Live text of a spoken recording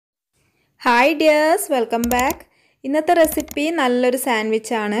Hi dears, welcome back. ഇന്നത്തെ recipe നല്ലൊരു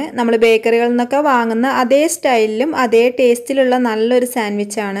സാൻഡ്വിച്ചാണ്. നമ്മൾ ബേക്കറികളിൽ നിന്നൊക്കെ വാങ്ങുന്ന അതേ സ്റ്റൈലിലും അതേ ടേസ്റ്റിലുള്ള നല്ലൊരു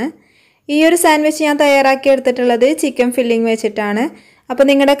സാൻഡ്വിച്ചാണ്. ഈ ഒരു സാൻഡ്വിച്ച് ഞാൻ തയ്യാറാക്കി എടുത്തിട്ടുള്ളത് ചിക്കൻ ഫില്ലിംഗ് വെച്ചിട്ടാണ്. അപ്പോൾ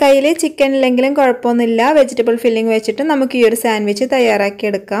നിങ്ങളുടെ കയ്യിൽ ചിക്കൻ ഇല്ലെങ്കിലും കുഴപ്പമൊന്നുമില്ല, വെജിറ്റബിൾ ഫില്ലിംഗ് വെച്ചിട്ട് നമുക്ക് ഈ ഒരു സാൻഡ്വിച്ച്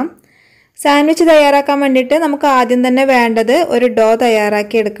തയ്യാറാക്കിയെടുക്കാം. സാൻഡ്വിച്ച് തയ്യാറാക്കാൻ വേണ്ടിയിട്ട് നമുക്ക് ആദ്യം തന്നെ വേണ്ടത് ഒരു ഡോ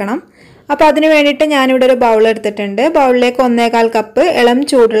തയ്യാറാക്കി എടുക്കണം. അപ്പോൾ അതിന് വേണ്ടിയിട്ട് ഞാനിവിടെ ഒരു ബൗൾ എടുത്തിട്ടുണ്ട്. ബൗളിലേക്ക് 1/4 കപ്പ് ഇളം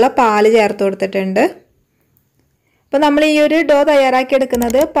ചൂടുള്ള പാല് ചേർത്ത് കൊടുത്തിട്ടുണ്ട്. അപ്പോൾ നമ്മൾ ഈ ഒരു ഡോ തയ്യാറാക്കി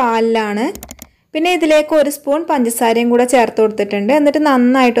എടുക്കുന്നത് പാലിലാണ്. പിന്നെ ഇതിലേക്ക് 1 സ്പൂൺ പഞ്ചസാരയും കൂടെ ചേർത്ത് കൊടുത്തിട്ടുണ്ട്. എന്നിട്ട്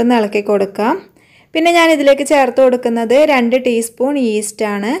നന്നായിട്ടൊന്ന് ഇളക്കി കൊടുക്കാം. പിന്നെ ഞാൻ ഇതിലേക്ക് ചേർത്ത് കൊടുക്കുന്നത് 2 ടീസ്പൂൺ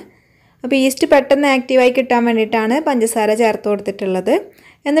ഈസ്റ്റാണ്. അപ്പോൾ ഈസ്റ്റ് പെട്ടെന്ന് ആക്റ്റീവായി കിട്ടാൻ വേണ്ടിയിട്ടാണ് പഞ്ചസാര ചേർത്ത് കൊടുത്തിട്ടുള്ളത്.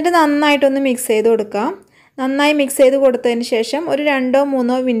 എന്നിട്ട് നന്നായിട്ടൊന്ന് മിക്സ് ചെയ്ത് കൊടുക്കാം. നന്നായി മിക്സ് ചെയ്ത് കൊടുത്തതിന് ശേഷം ഒരു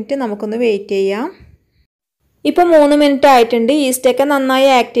 2-3 മിനിറ്റ് നമുക്കൊന്ന് വെയിറ്റ് ചെയ്യാം. ഇപ്പോൾ 3 മിനിറ്റ് ആയിട്ടുണ്ട്. ഈസ്റ്റൊക്കെ നന്നായി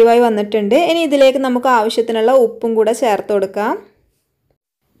ആക്റ്റീവായി വന്നിട്ടുണ്ട്. ഇനി ഇതിലേക്ക് നമുക്ക് ആവശ്യത്തിനുള്ള ഉപ്പും കൂടെ ചേർത്ത് കൊടുക്കാം.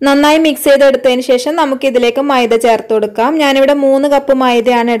 നന്നായി മിക്സ് ചെയ്തെടുത്തതിന് ശേഷം നമുക്ക് ഇതിലേക്ക് മൈദ ചേർത്ത് കൊടുക്കാം. ഞാനിവിടെ 3 കപ്പ്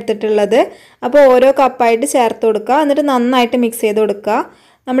മൈദയാണ് എടുത്തിട്ടുള്ളത്. അപ്പോൾ ഓരോ കപ്പായിട്ട് ചേർത്ത് കൊടുക്കുക. എന്നിട്ട് നന്നായിട്ട് മിക്സ് ചെയ്ത് കൊടുക്കുക.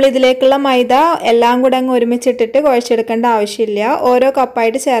 നമ്മൾ ഇതിലേക്കുള്ള മൈദ എല്ലാം കൂടെ അങ്ങ് ഒരുമിച്ചിട്ടിട്ട് കുഴച്ചെടുക്കേണ്ട ആവശ്യമില്ല. ഓരോ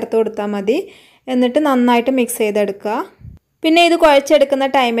കപ്പായിട്ട് ചേർത്ത് കൊടുത്താൽ മതി. എന്നിട്ട് നന്നായിട്ട് മിക്സ് ചെയ്തെടുക്കുക. പിന്നെ ഇത് കുഴച്ചെടുക്കുന്ന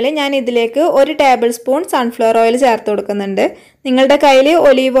ടൈമിൽ ഞാൻ ഇതിലേക്ക് 1 ടേബിൾ സ്പൂൺ സൺഫ്ലവർ ഓയിൽ ചേർത്ത് കൊടുക്കുന്നുണ്ട്. നിങ്ങളുടെ കയ്യിൽ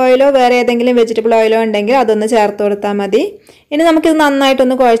ഒലീവ് ഓയിലോ വേറെ ഏതെങ്കിലും വെജിറ്റബിൾ ഓയിലോ ഉണ്ടെങ്കിൽ അതൊന്ന് ചേർത്ത് കൊടുത്താൽ മതി. ഇനി നമുക്കിത്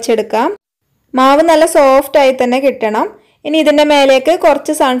നന്നായിട്ടൊന്ന് കുഴച്ചെടുക്കാം. മാവ് നല്ല സോഫ്റ്റായി തന്നെ കിട്ടണം. ഇനി ഇതിൻ്റെ മേലേക്ക്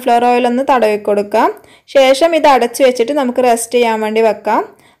കുറച്ച് സൺഫ്ലവർ ഓയിൽ ഒന്ന് തടവി കൊടുക്കാം. ശേഷം ഇത് അടച്ചു വെച്ചിട്ട് നമുക്ക് റെസ്റ്റ് ചെയ്യാൻ വേണ്ടി വെക്കാം.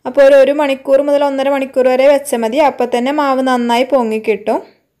 അപ്പോൾ ഒരു 1 മണിക്കൂർ മുതൽ 1.5 മണിക്കൂർ വരെ വെച്ചാൽ മതി. അപ്പോൾ തന്നെ മാവ് നന്നായി പൊങ്ങി കിട്ടും.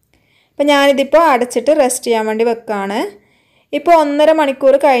 അപ്പോൾ ഞാനിതിപ്പോൾ അടച്ചിട്ട് റെസ്റ്റ് ചെയ്യാൻ വേണ്ടി വെക്കുകയാണ്. ഇപ്പോൾ 1.5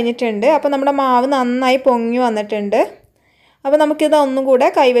 മണിക്കൂർ കഴിഞ്ഞിട്ടുണ്ട്. അപ്പോൾ നമ്മുടെ മാവ് നന്നായി പൊങ്ങി വന്നിട്ടുണ്ട്. അപ്പോൾ നമുക്കിത് ഒന്നും കൂടെ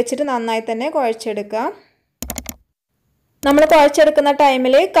കൈവച്ചിട്ട് നന്നായി തന്നെ കുഴച്ചെടുക്കാം. നമ്മൾ കുഴച്ചെടുക്കുന്ന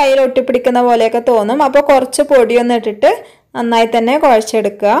ടൈമിൽ കയ്യിൽ ഒട്ടിപ്പിടിക്കുന്ന പോലെയൊക്കെ തോന്നും. അപ്പോൾ കുറച്ച് പൊടിയൊന്നും ഇട്ടിട്ട് നന്നായി തന്നെ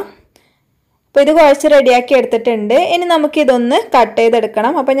കുഴച്ചെടുക്കുക. അപ്പോൾ ഇത് കുഴച്ച് റെഡിയാക്കി എടുത്തിട്ടുണ്ട്. ഇനി നമുക്കിതൊന്ന് കട്ട്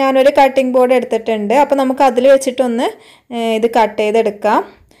ചെയ്തെടുക്കണം. അപ്പോൾ ഞാനൊരു കട്ടിംഗ് ബോർഡ് എടുത്തിട്ടുണ്ട്. അപ്പോൾ നമുക്ക് അതിൽ വെച്ചിട്ടൊന്ന് ഇത് കട്ട് ചെയ്തെടുക്കാം.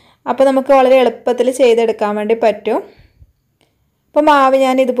 അപ്പോൾ നമുക്ക് വളരെ എളുപ്പത്തിൽ ചെയ്തെടുക്കാൻ വേണ്ടി പറ്റും. അപ്പോൾ മാവ്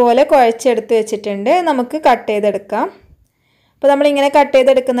ഞാൻ ഇതുപോലെ കുഴച്ചെടുത്ത് വെച്ചിട്ടുണ്ട്. നമുക്ക് കട്ട് ചെയ്തെടുക്കാം. അപ്പോൾ നമ്മളിങ്ങനെ കട്ട്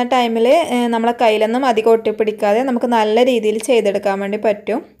ചെയ്തെടുക്കുന്ന ടൈമിൽ നമ്മളെ കയ്യിലൊന്നും അധികം ഒട്ടിപ്പിടിക്കാതെ നമുക്ക് നല്ല രീതിയിൽ ചെയ്തെടുക്കാൻ വേണ്ടി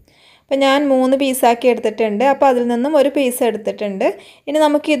പറ്റും. അപ്പോൾ ഞാൻ 3 പീസാക്കി എടുത്തിട്ടുണ്ട്. അപ്പോൾ അതിൽ നിന്നും ഒരു പീസ് എടുത്തിട്ടുണ്ട്. ഇനി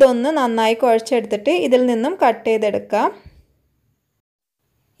നമുക്കിതൊന്ന് നന്നായി കുഴച്ചെടുത്തിട്ട് ഇതിൽ നിന്നും കട്ട് ചെയ്തെടുക്കാം.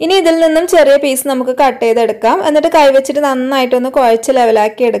 ഇനി ഇതിൽ നിന്നും ചെറിയ പീസ് നമുക്ക് കട്ട് ചെയ്തെടുക്കാം. എന്നിട്ട് കൈവച്ചിട്ട് നന്നായിട്ടൊന്ന് കുഴച്ച്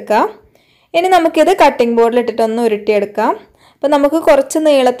ലെവലാക്കി എടുക്കാം. ഇനി നമുക്കിത് കട്ടിംഗ് ബോർഡിലിട്ടിട്ടൊന്ന് ഉരുട്ടിയെടുക്കാം. അപ്പോൾ നമുക്ക് കുറച്ച്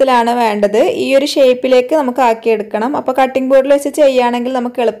നീളത്തിലാണ് വേണ്ടത്. ഈ ഒരു ഷേപ്പിലേക്ക് നമുക്ക് ആക്കിയെടുക്കണം. അപ്പോൾ കട്ടിംഗ് ബോർഡിൽ വെച്ച് ചെയ്യുകയാണെങ്കിൽ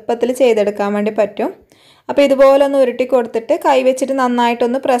നമുക്ക് എളുപ്പത്തിൽ ചെയ്തെടുക്കാൻ വേണ്ടി പറ്റും. അപ്പോൾ ഇതുപോലെ ഒന്ന് ഉരുട്ടി കൊടുത്തിട്ട് കൈവച്ചിട്ട്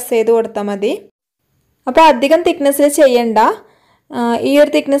നന്നായിട്ടൊന്ന് പ്രസ് ചെയ്ത് കൊടുത്താൽ മതി. അപ്പോൾ അധികം തിക്നെസ്സിൽ ചെയ്യണ്ട, ഈ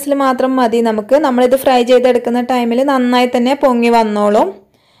ഒരു തിക്നെസ്സിൽ മാത്രം മതി നമുക്ക്. നമ്മളിത് ഫ്രൈ ചെയ്തെടുക്കുന്ന ടൈമിൽ നന്നായി തന്നെ പൊങ്ങി വന്നോളും.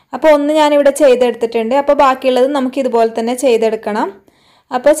 അപ്പോൾ ഒന്ന് ഞാനിവിടെ ചെയ്തെടുത്തിട്ടുണ്ട്. അപ്പോൾ ബാക്കിയുള്ളത് നമുക്ക് ഇതുപോലെ തന്നെ ചെയ്തെടുക്കണം.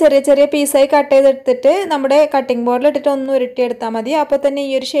 അപ്പോൾ ചെറിയ ചെറിയ പീസായി കട്ട് ചെയ്തെടുത്തിട്ട് നമ്മുടെ കട്ടിംഗ് ബോർഡിലിട്ടിട്ട് ഒന്ന് ഉരുട്ടിയെടുത്താൽ മതി. അപ്പോൾ തന്നെ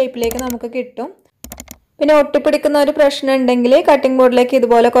ഈ ഒരു ഷേപ്പിലേക്ക് നമുക്ക് കിട്ടും. പിന്നെ ഒട്ടിപ്പിടിക്കുന്ന ഒരു പ്രശ്നം ഉണ്ടെങ്കിൽ കട്ടിംഗ് ബോർഡിലേക്ക്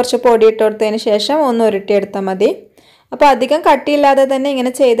ഇതുപോലെ കുറച്ച് പൊടി ഇട്ട് കൊടുത്തതിന് ശേഷം ഒന്ന് ഉരുട്ടിയെടുത്താൽ മതി. അപ്പോൾ അധികം കട്ടിയില്ലാതെ തന്നെ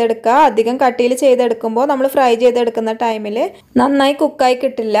ഇങ്ങനെ ചെയ്തെടുക്കുക. അധികം കട്ടിയിൽ ചെയ്തെടുക്കുമ്പോൾ നമ്മൾ ഫ്രൈ ചെയ്തെടുക്കുന്ന ടൈമിൽ നന്നായി കുക്കായി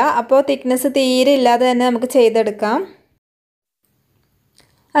കിട്ടില്ല. അപ്പോൾ തിക്നെസ് തീരെ ഇല്ലാതെ തന്നെ നമുക്ക് ചെയ്തെടുക്കാം.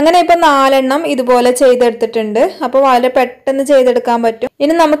 അങ്ങനെ ഇപ്പോൾ 4 എണ്ണം ഇതുപോലെ ചെയ്തെടുത്തിട്ടുണ്ട്. അപ്പോൾ വളരെ പെട്ടെന്ന് ചെയ്തെടുക്കാൻ പറ്റും.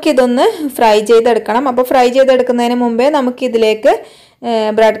 ഇനി നമുക്കിതൊന്ന് ഫ്രൈ ചെയ്തെടുക്കണം. അപ്പോൾ ഫ്രൈ ചെയ്തെടുക്കുന്നതിന് മുമ്പേ നമുക്കിതിലേക്ക്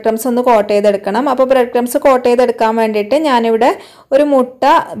ബ്രെഡ് ക്രംസ് ഒന്ന് കോട്ട് ചെയ്തെടുക്കണം. അപ്പോൾ ബ്രെഡ് ക്രംസ് കോട്ട് ചെയ്തെടുക്കാൻ വേണ്ടിയിട്ട് ഞാനിവിടെ ഒരു മുട്ട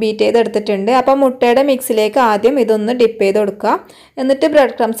ബീറ്റ് ചെയ്തെടുത്തിട്ടുണ്ട്. അപ്പോൾ മുട്ടയുടെ മിക്സിലേക്ക് ആദ്യം ഇതൊന്ന് ഡിപ്പ് ചെയ്ത് കൊടുക്കുക. എന്നിട്ട്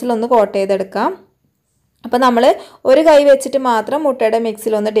ബ്രെഡ് ക്രംസിലൊന്ന് കോട്ട് ചെയ്തെടുക്കാം. അപ്പോൾ നമ്മൾ ഒരു കൈ വെച്ചിട്ട് മാത്രം മുട്ടയുടെ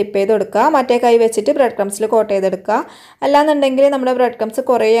മിക്സിലൊന്ന് ഡിപ്പ് ചെയ്ത് കൊടുക്കുക. മറ്റേ കൈ വെച്ചിട്ട് ബ്രെഡ് ക്രംസിൽ കോട്ട് ചെയ്തെടുക്കുക. അല്ലാന്നുണ്ടെങ്കിൽ നമ്മുടെ ബ്രെഡ് ക്രംസ്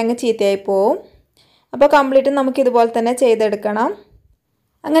കുറേ അങ്ങ് ചീത്തയായി പോവും. അപ്പോൾ കംപ്ലീറ്റ് നമുക്ക് ഇതുപോലെ തന്നെ ചെയ്തെടുക്കണം.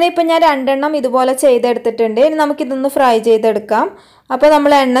 അങ്ങനെ ഇപ്പോൾ ഞാൻ 2 എണ്ണം ഇതുപോലെ ചെയ്തെടുത്തിട്ടുണ്ട്. ഇനി നമുക്കിതൊന്ന് ഫ്രൈ ചെയ്തെടുക്കാം. അപ്പോൾ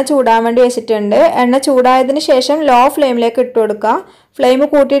നമ്മൾ എണ്ണ ചൂടാൻ വേണ്ടി വെച്ചിട്ടുണ്ട്. എണ്ണ ചൂടായതിന് ശേഷം ലോ ഫ്ലെയിമിലേക്ക് ഇട്ട് കൊടുക്കുക. ഫ്ലെയിം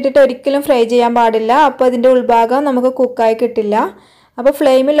കൂട്ടിയിട്ടിട്ട് ഒരിക്കലും ഫ്രൈ ചെയ്യാൻ പാടില്ല. അപ്പോൾ ഇതിൻ്റെ ഉൾഭാഗം നമുക്ക് കുക്കായി കിട്ടില്ല. അപ്പോൾ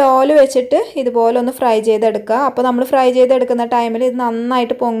ഫ്ലെയിം ലോയിൽ വെച്ചിട്ട് ഇതുപോലെ ഒന്ന് ഫ്രൈ ചെയ്തെടുക്കുക. അപ്പോൾ നമ്മൾ ഫ്രൈ ചെയ്തെടുക്കുന്ന ടൈമിൽ ഇത്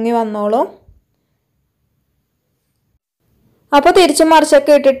നന്നായിട്ട് പൊങ്ങി വന്നോളും. അപ്പോൾ തിരിച്ചും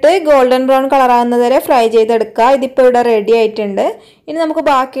മറിച്ചൊക്കെ ഇട്ടിട്ട് ഗോൾഡൻ ബ്രൗൺ കളറാകുന്നത് വരെ ഫ്രൈ ചെയ്തെടുക്കുക. ഇതിപ്പോൾ ഇവിടെ റെഡി ആയിട്ടുണ്ട്. ഇനി നമുക്ക്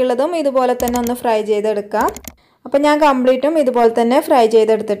ബാക്കിയുള്ളതും ഇതുപോലെ തന്നെ ഒന്ന് ഫ്രൈ ചെയ്തെടുക്കാം. അപ്പോൾ ഞാൻ കംപ്ലീറ്റും ഇതുപോലെ തന്നെ ഫ്രൈ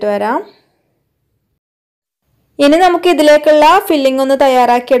ചെയ്തെടുത്തിട്ട് വരാം. ഇനി നമുക്ക് ഇതിലേക്കുള്ള ഫില്ലിംഗ് ഒന്ന്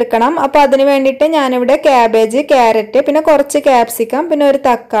തയ്യാറാക്കി എടുക്കണം. അപ്പോൾ അതിന് വേണ്ടിയിട്ട് ഞാനിവിടെ ക്യാബേജ്, ക്യാരറ്റ്, പിന്നെ കുറച്ച് ക്യാപ്സിക്കം, പിന്നെ ഒരു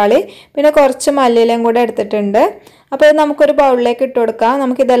തക്കാളി, പിന്നെ കുറച്ച് മല്ലിയിലയും കൂടെ എടുത്തിട്ടുണ്ട്. അപ്പോൾ ഇത് നമുക്കൊരു ബൗളിലേക്ക് ഇട്ട് കൊടുക്കാം.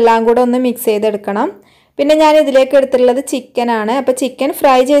 നമുക്കിതെല്ലാം കൂടെ ഒന്ന് മിക്സ് ചെയ്തെടുക്കണം. പിന്നെ ഞാൻ ഇതിലേക്ക് എടുത്തിട്ടുള്ളത് ചിക്കനാണ്. അപ്പോൾ ചിക്കൻ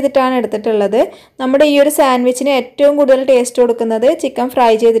ഫ്രൈ ചെയ്തിട്ടാണ് എടുത്തിട്ടുള്ളത്. നമ്മുടെ ഈ ഒരു സാൻഡ്വിച്ചിന് ഏറ്റവും കൂടുതൽ ടേസ്റ്റ് കൊടുക്കുന്നത് ചിക്കൻ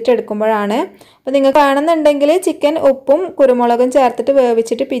ഫ്രൈ ചെയ്തിട്ട് എടുക്കുമ്പോഴാണ്. അപ്പോൾ നിങ്ങൾക്ക് കാണുന്നുണ്ടെങ്കിൽ ചിക്കൻ ഉപ്പും കുരുമുളകും ചേർത്തിട്ട്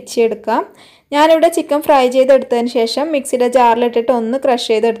വേവിച്ചിട്ട് പിച്ചിയെടുക്കാം. ഞാനിവിടെ ചിക്കൻ ഫ്രൈ ചെയ്തെടുത്തതിന് ശേഷം മിക്സിയുടെ ജാറിലിട്ടിട്ട് ഒന്ന് ക്രഷ്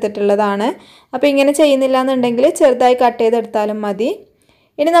ചെയ്തെടുത്തിട്ടുള്ളതാണ്. അപ്പോൾ ഇങ്ങനെ ചെയ്യുന്നില്ല എന്നുണ്ടെങ്കിൽ ചെറുതായി കട്ട് ചെയ്തെടുത്താലും മതി.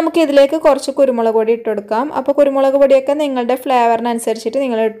 ഇനി നമുക്ക് ഇതിലേക്ക് കുറച്ച് കുരുമുളക് പൊടി ഇട്ട് കൊടുക്കാം. അപ്പോൾ കുരുമുളക് പൊടിയൊക്കെ നിങ്ങളുടെ ഫ്ലേവറിനനുസരിച്ചിട്ട്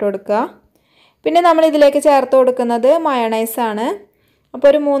നിങ്ങൾ ഇട്ട് കൊടുക്കുക. പിന്നെ നമ്മൾ ഇതിലേക്ക് ചേർത്ത് കൊടുക്കുന്നത് മയോണൈസാണ്. അപ്പോൾ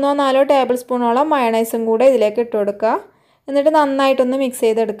ഒരു 3-4 ടേബിൾ സ്പൂണോളം മയോണൈസും കൂടെ ഇതിലേക്ക് ഇട്ട് കൊടുക്കുക. എന്നിട്ട് നന്നായിട്ടൊന്ന് മിക്സ്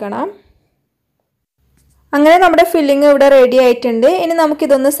ചെയ്തെടുക്കണം. അങ്ങനെ നമ്മുടെ ഫില്ലിംഗ് ഇവിടെ റെഡി ആയിട്ടുണ്ട്. ഇനി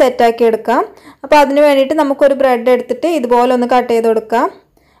നമുക്കിതൊന്ന് സെറ്റാക്കി എടുക്കാം. അപ്പോൾ അതിന് വേണ്ടിയിട്ട് നമുക്കൊരു ബ്രെഡ് എടുത്തിട്ട് ഇതുപോലെ ഒന്ന് കട്ട് ചെയ്ത് കൊടുക്കാം.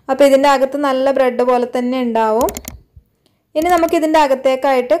 അപ്പോൾ ഇതിൻ്റെ അകത്ത് നല്ല ബ്രെഡ് പോലെ തന്നെ ഉണ്ടാവും. ഇനി നമുക്കിതിൻ്റെ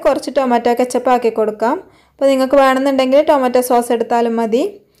അകത്തേക്കായിട്ട് കുറച്ച് ടൊമാറ്റോ കെച്ചപ്പ് ആക്കി കൊടുക്കാം. അപ്പോൾ നിങ്ങൾക്ക് വേണമെന്നുണ്ടെങ്കിൽ ടൊമാറ്റോ സോസ് എടുത്താലും മതി.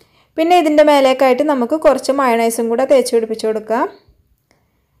 പിന്നെ ഇതിൻ്റെ മേലേക്കായിട്ട് നമുക്ക് കുറച്ച് മയോണൈസും കൂടെ തേച്ച് പിടിപ്പിച്ച് കൊടുക്കാം.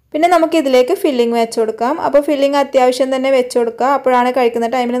 പിന്നെ നമുക്കിതിലേക്ക് ഫില്ലിംഗ് വെച്ച് കൊടുക്കാം. അപ്പോൾ ഫില്ലിംഗ് അത്യാവശ്യം തന്നെ വെച്ച് കൊടുക്കുക. അപ്പോഴാണ് കഴിക്കുന്ന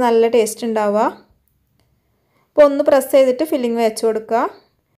ടൈമിൽ നല്ല ടേസ്റ്റ് ഉണ്ടാവുക. അപ്പോൾ ഒന്ന് പ്രസ് ചെയ്തിട്ട് ഫില്ലിംഗ് വെച്ച് കൊടുക്കുക.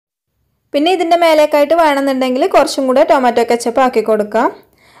 പിന്നെ ഇതിൻ്റെ മേലേക്കായിട്ട് വേണമെന്നുണ്ടെങ്കിൽ കുറച്ചും കൂടെ ടൊമാറ്റോ കെച്ചപ്പ് ആക്കി കൊടുക്കാം.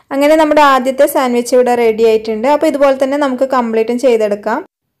 അങ്ങനെ നമ്മുടെ ആദ്യത്തെ സാൻഡ്വിച്ച് ഇവിടെ റെഡി ആയിട്ടുണ്ട്. അപ്പോൾ ഇതുപോലെ തന്നെ നമുക്ക് കംപ്ലീറ്റും ചെയ്തെടുക്കാം.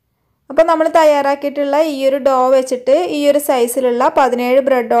 അപ്പോൾ നമ്മൾ തയ്യാറാക്കിയിട്ടുള്ള ഈ ഒരു ഡോ വെച്ചിട്ട് ഈ ഒരു സൈസിലുള്ള 17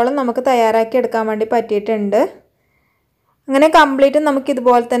 ബ്രെഡോളം നമുക്ക് തയ്യാറാക്കി എടുക്കാൻ വേണ്ടി പറ്റിയിട്ടുണ്ട്. അങ്ങനെ കംപ്ലീറ്റും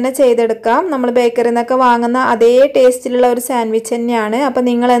നമുക്കിതുപോലെ തന്നെ ചെയ്തെടുക്കാം. നമ്മൾ ബേക്കറിയിൽ നിന്നൊക്കെ വാങ്ങുന്ന അതേ ടേസ്റ്റിലുള്ള ഒരു സാൻഡ്വിച്ച് തന്നെയാണ്. അപ്പോൾ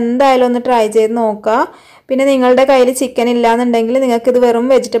നിങ്ങൾ എന്തായാലും ഒന്ന് ട്രൈ ചെയ്ത് നോക്കുക. പിന്നെ നിങ്ങളുടെ കയ്യിൽ ചിക്കൻ ഇല്ലയെന്നുണ്ടെങ്കിൽ നിങ്ങൾക്കിത് വെറും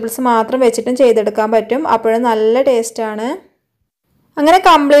വെജിറ്റബിൾസ് മാത്രം വെച്ചിട്ടും ചെയ്തെടുക്കാൻ പറ്റും. അപ്പോഴും നല്ല ടേസ്റ്റാണ്. അങ്ങനെ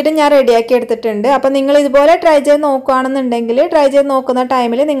കംപ്ലീറ്റ് ഞാൻ റെഡിയാക്കി എടുത്തിട്ടുണ്ട്. അപ്പോൾ നിങ്ങൾ ഇതുപോലെ ട്രൈ ചെയ്ത് നോക്കുകയാണെന്നുണ്ടെങ്കിൽ ട്രൈ ചെയ്ത് നോക്കുന്ന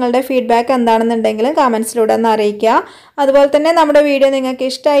ടൈമിൽ നിങ്ങളുടെ ഫീഡ്ബാക്ക് എന്താണെന്നുണ്ടെങ്കിലും കമൻസിലൂടെ ഒന്ന് അറിയിക്കുക. അതുപോലെ തന്നെ നമ്മുടെ വീഡിയോ നിങ്ങൾക്ക്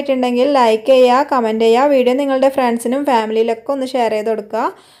ഇഷ്ടമായിട്ടുണ്ടെങ്കിൽ ലൈക്ക് ചെയ്യുക, കമൻറ്റ് ചെയ്യുക. വീഡിയോ നിങ്ങളുടെ ഫ്രണ്ട്സിനും ഫാമിലിയിലൊക്കെ ഒന്ന് ഷെയർ ചെയ്ത് കൊടുക്കുക.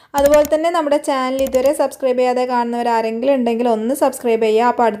 അതുപോലെ തന്നെ നമ്മുടെ ചാനൽ ഇതുവരെ സബ്സ്ക്രൈബ് ചെയ്യാതെ കാണുന്നവർ ആരെങ്കിലും ഉണ്ടെങ്കിൽ ഒന്ന് സബ്സ്ക്രൈബ്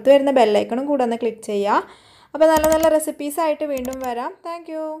ചെയ്യുക. അപ്പോൾ അടുത്ത് വരുന്ന ബെല്ലൈക്കണും കൂടെ ഒന്ന് ക്ലിക്ക് ചെയ്യുക. അപ്പോൾ നല്ല നല്ല റെസിപ്പീസായിട്ട് വീണ്ടും വരാം.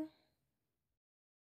 താങ്ക്